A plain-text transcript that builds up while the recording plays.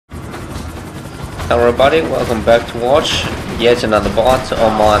Hello everybody, welcome back to watch yet another part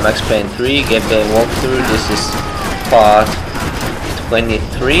on my Max Payne 3 gameplay walkthrough. This is part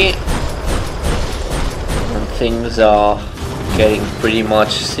 23 and things are getting pretty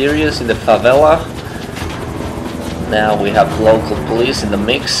much serious in the favela. Now we have local police in the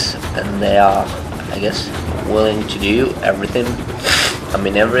mix and they are, I guess, willing to do everything,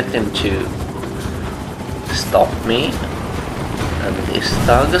 everything to stop me and these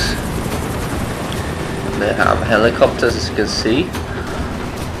thugs. They have helicopters, as you can see.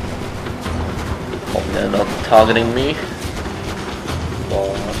 Hope they're not targeting me.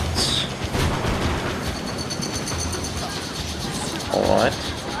 But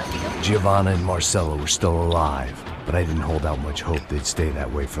alright. Giovanna and Marcello were still alive, but I didn't hold out much hope they'd stay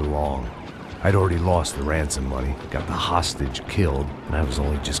that way for long. I'd already lost the ransom money, got the hostage killed, and I was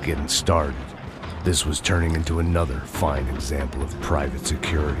only just getting started. This was turning into another fine example of private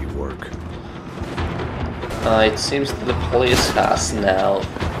security work. It seems that the police has now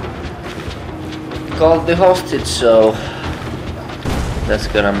got the hostage, so that's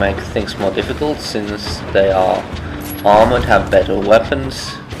gonna make things more difficult since they are armored, have better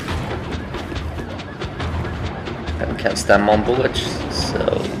weapons, and can stand on bullets. So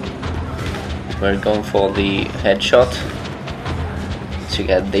we're going for the headshot to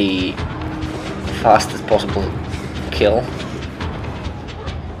get the fastest possible kill.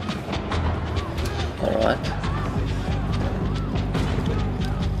 Alright.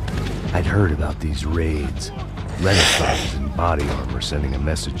 I'd heard about these raids. Renaissance in body armor sending a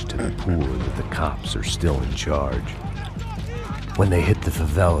message to the poor that the cops are still in charge. When they hit the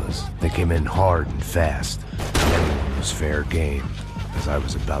favelas, they came in hard and fast. Anyone was fair game, as I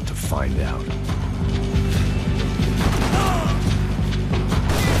was about to find out.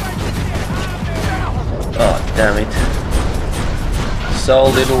 Oh, damn it. So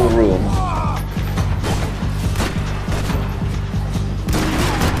little room.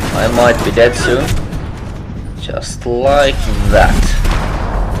 I might be dead soon. Just like that.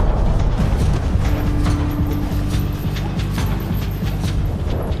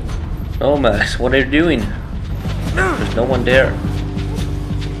 Oh Max, what are you doing? There's no one there.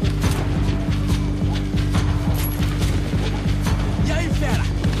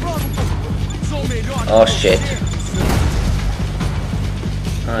 Oh shit.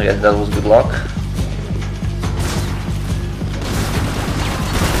 I guess that was good luck.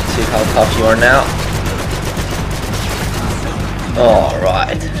 See how tough you are now.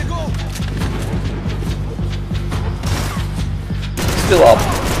 Alright. Still up.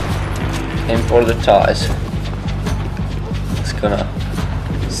 Aim for the ties. It's gonna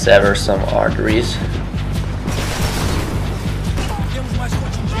sever some arteries.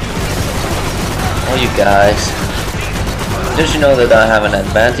 Oh, you guys. Don't you know that I have an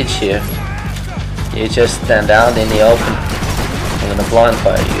advantage here? You just stand out in the open. I'm gonna blind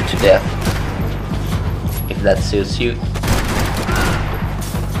fire you to death. If that suits you.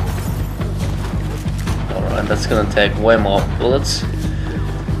 Alright, that's gonna take way more bullets.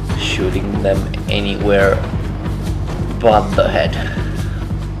 Shooting them anywhere but the head.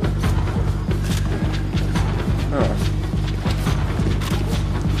 Oh.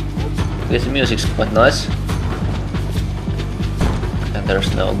 This music's quite nice. And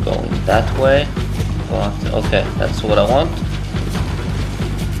there's no going that way. But okay, that's what I want.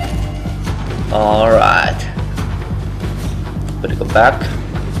 Alright. Better go back.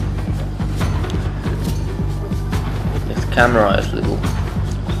 This camera is a little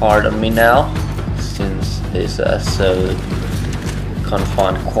hard on me now, since this so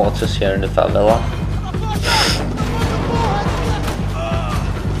confined quarters here in the favela.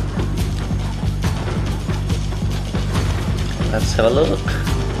 Let's have a look.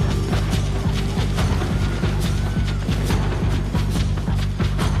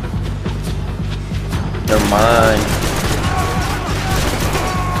 You're mine.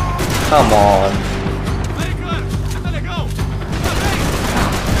 Come on.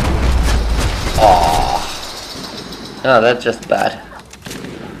 Oh, that's just bad.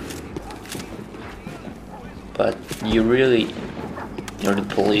 But you're the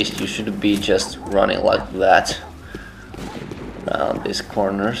police, you shouldn't be just running like that around these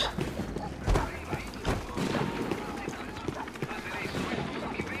corners.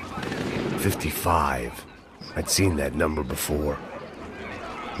 $55. I'd seen that number before.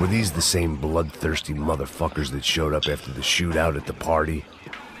 Were these the same bloodthirsty motherfuckers that showed up after the shootout at the party?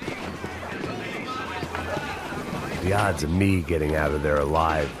 The odds of me getting out of there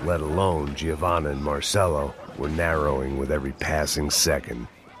alive, let alone Giovanna and Marcello, were narrowing with every passing second.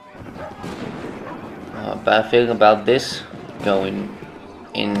 Bad feeling about this, going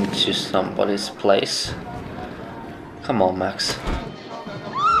into somebody's place. Come on, Max.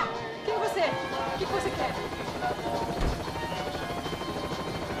 Quem é você? O que você quer?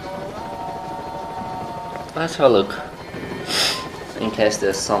 Let's have a look. In case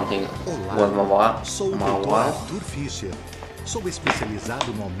there's something with my wife. Sou o Dr. Arthur Fischer. Sou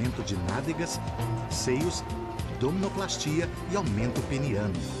especializado no aumento de nádegas, seios, abdominoplastia e aumento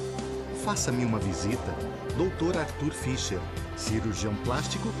peniano. Faça-me uma visita. Dr. Arthur Fischer, cirurgião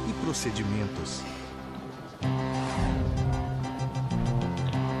plástico e procedimentos.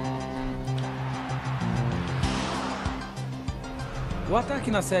 O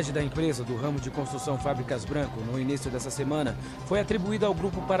ataque na sede da empresa do ramo de construção Fábricas Branco no início dessa semana foi atribuído ao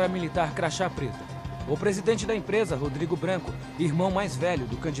grupo paramilitar Crachá Preta. O presidente da empresa, Rodrigo Branco, irmão mais velho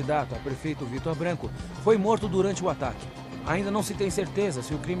do candidato a prefeito Vitor Branco, foi morto durante o ataque. Ainda não se tem certeza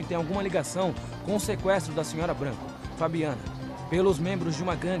se o crime tem alguma ligação com o sequestro da senhora Branco, Fabiana, pelos membros de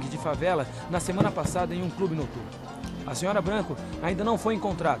uma gangue de favela na semana passada em um clube noturno. A senhora Branco ainda não foi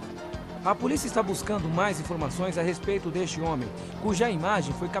encontrada. A polícia está buscando mais informações a respeito deste homem, cuja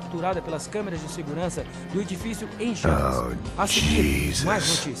imagem foi capturada pelas câmeras de segurança do edifício em chamas. A seguir, mais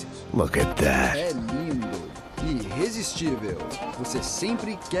notícias. Look at that. É lindo, irresistível. Você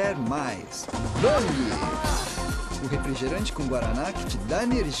sempre quer mais. Bang! O refrigerante com guaraná que te dá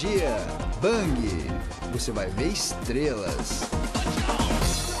energia. Bang! Você vai ver estrelas.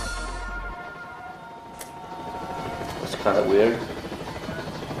 It's kind of weird.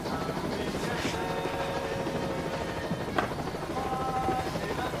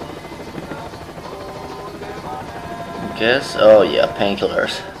 Guess? Oh yeah,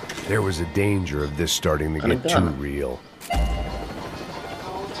 painkillers. There was a danger of this starting to get too real.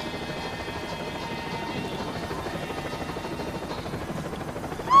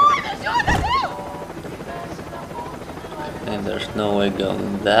 And there's no way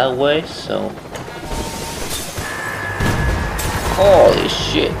going that way, so... Holy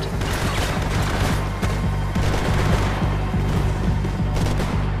shit!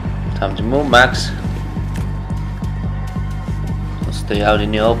 Time to move, Max. Stay out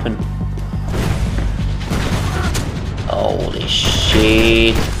in the open. Holy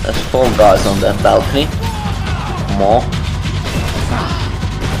shit! There's 4 guys on that balcony. More.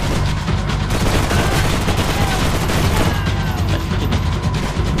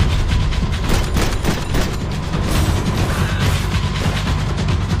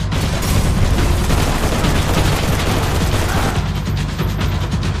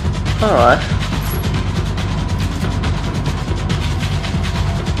 Alright.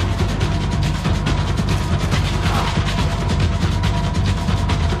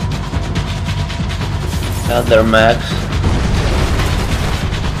 Out there, Max.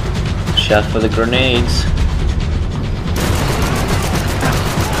 Shot for the grenades.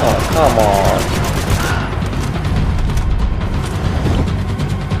 Oh, come on.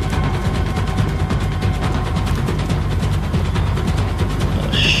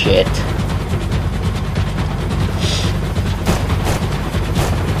 Oh, shit.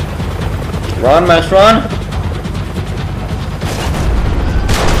 Run, Max, run!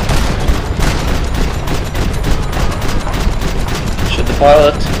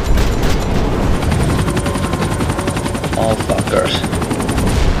 Pilot. All fuckers.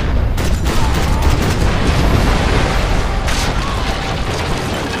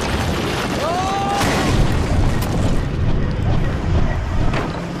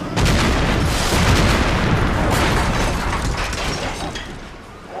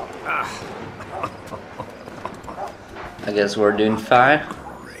 I guess we're doing fine.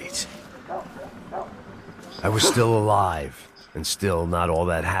 Great. I was still alive. And still not all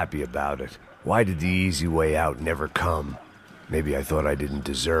that happy about it. Why did the easy way out never come? Maybe I thought I didn't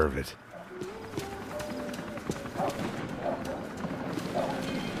deserve it.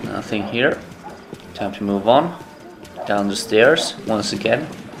 Nothing here. Time to move on. Down the stairs once again.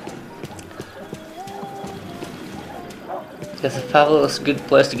 It's a fabulous good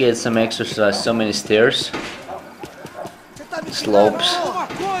place to get some exercise. So many stairs. Slopes.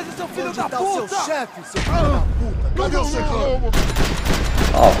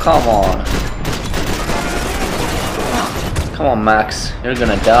 Oh, come on. Come on, Max. You're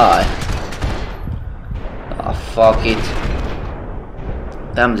gonna die. Oh, fuck it.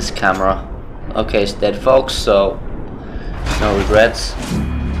 Damn this camera. Okay, it's dead, folks, so no regrets.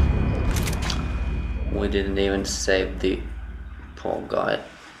 We didn't even save the poor guy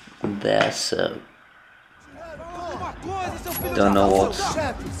there, so don't know what's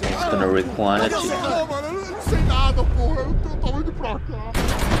gonna require to.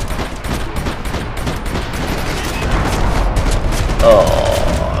 Oh,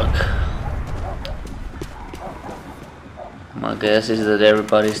 my guess is that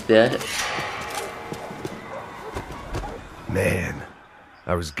everybody's dead. Man,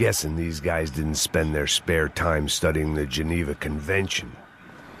 I was guessing these guys didn't spend their spare time studying the Geneva Convention.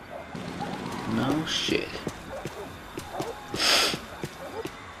 No shit.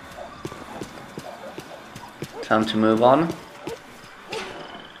 Time to move on.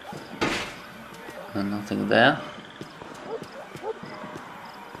 And nothing there.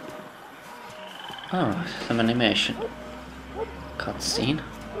 Alright, some animation. Cutscene.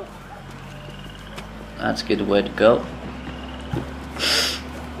 That's a good way to go.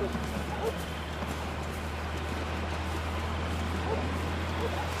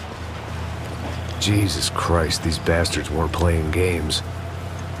 Jesus Christ, these bastards weren't playing games.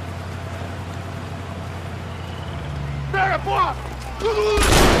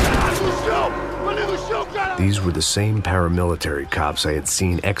 These were the same paramilitary cops I had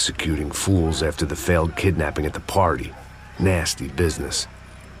seen executing fools after the failed kidnapping at the party. Nasty business.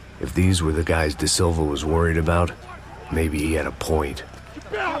 If these were the guys De Silva was worried about, maybe he had a point.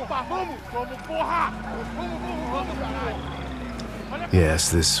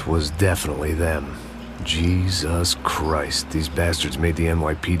 Yes, this was definitely them. Jesus Christ, these bastards made the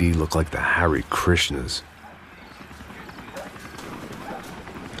NYPD look like the Hare Krishnas.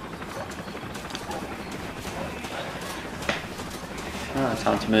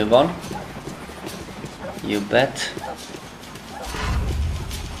 Time to move on. You bet.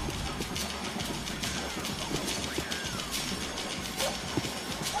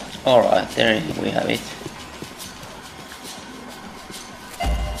 Alright, there we have it.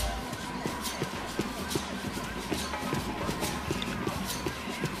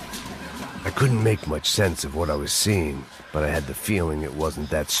 I couldn't make much sense of what I was seeing, but I had the feeling it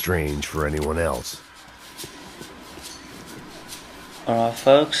wasn't that strange for anyone else. Alright,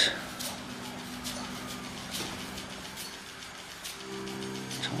 folks.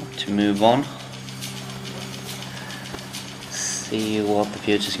 Time to move on. See what the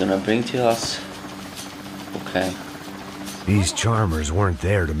future's gonna bring to us. Okay. These charmers weren't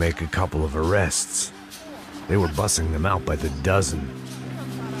there to make a couple of arrests. They were bussing them out by the dozen.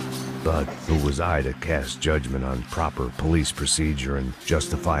 But who was I to cast judgment on proper police procedure and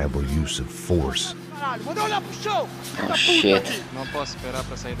justifiable use of force? Oh shit.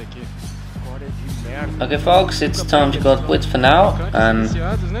 Okay folks, it's time to go quit for now, and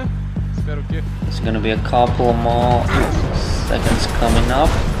it's gonna be a couple more seconds coming up,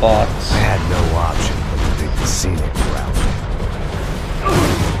 but I had no option but to take the scenic route.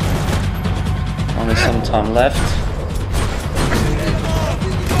 only some time left.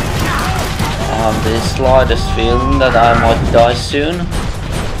 I have the slightest feeling that I might die soon,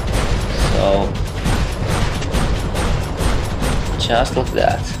 so just like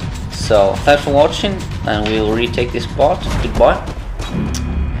that. So thanks for watching, and we'll retake this part. Goodbye.